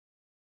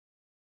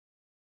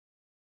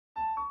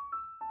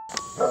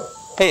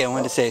Hey, I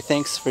wanted to say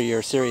thanks for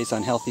your series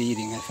on healthy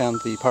eating. I found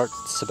the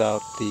parts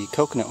about the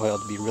coconut oil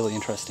to be really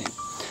interesting.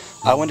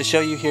 I wanted to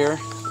show you here,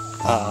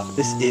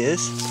 this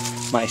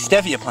is my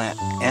Stevia plant,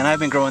 and I've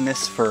been growing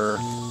this for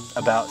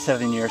about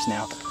 7 years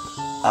now.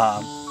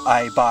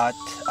 I bought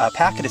a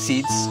packet of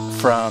seeds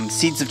from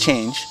Seeds of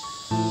Change,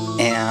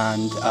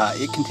 and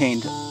it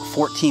contained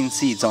 14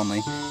 seeds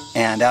only,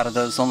 and out of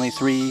those only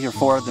 3 or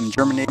 4 of them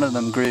germinated. One of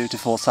them grew to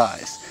full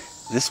size.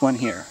 This one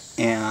here.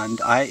 And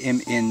I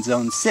am in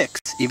zone 6,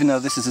 even though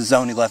this is a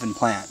zone 11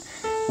 plant,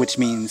 which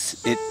means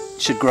it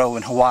should grow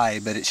in Hawaii,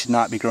 but it should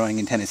not be growing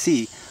in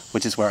Tennessee,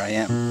 which is where I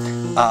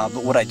am.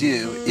 But what I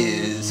do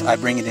is I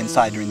bring it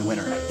inside during the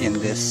winter in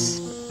this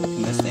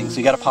thing. So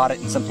you got to pot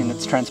it in something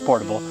that's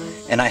transportable.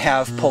 And I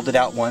have pulled it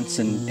out once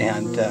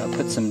and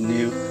put some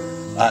new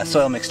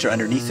soil mixture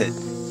underneath it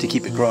to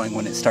keep it growing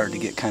when it started to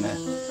get kind of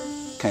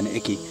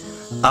icky.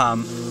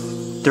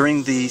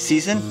 During the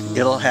season,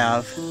 it'll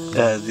have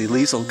the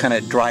leaves will kind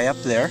of dry up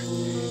there,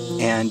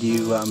 and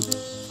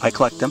I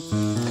collect them,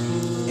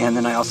 and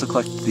then I also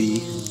collect the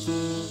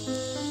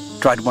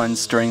dried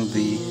ones during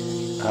the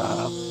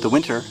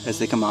winter as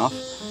they come off.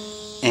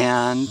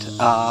 And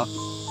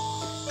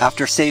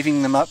after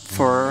saving them up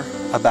for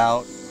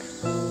about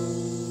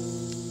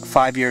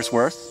 5 years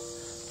worth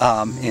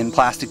in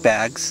plastic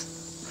bags,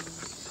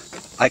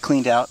 I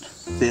cleaned out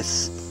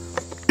this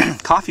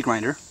coffee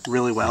grinder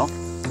really well.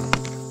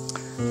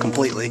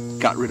 Completely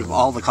got rid of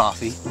all the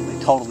coffee. I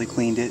totally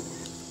cleaned it,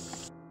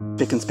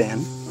 spick and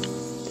span,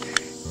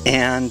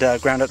 and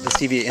ground up the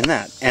stevia in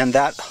that. And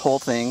that whole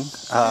thing,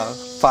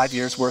 5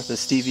 years worth of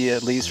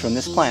stevia leaves from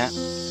this plant,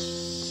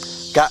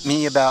 got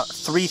me about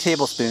 3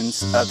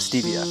 tablespoons of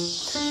stevia.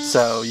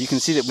 So you can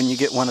see that when you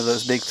get one of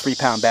those big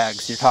 3-pound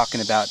bags, you're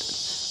talking about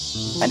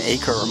an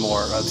acre or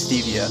more of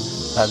stevia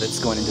that's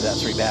going into that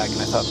 3 bag.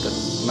 And I thought that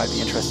you might be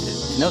interested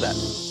to know that.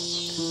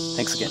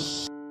 Thanks again.